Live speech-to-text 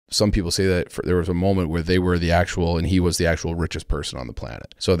some people say that there was a moment where they were the actual, and he was the actual richest person on the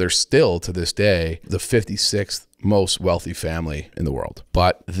planet. So they're still, to this day, the 56th most wealthy family in the world.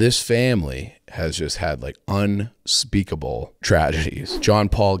 But this family has just had like unspeakable tragedies. John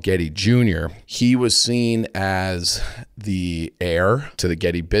Paul Getty Jr., he was seen as the heir to the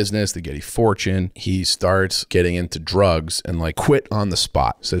Getty business, the Getty fortune. He starts getting into drugs and like quit on the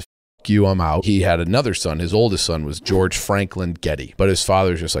spot. Says, "F you, I'm out." He had another son. His oldest son was George Franklin Getty, but his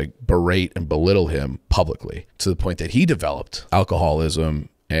father just like berate and belittle him publicly to the point that he developed alcoholism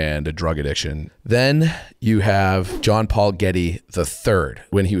and a drug addiction. Then you have John Paul Getty III.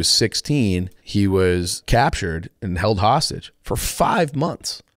 When he was 16, he was captured and held hostage for 5 months.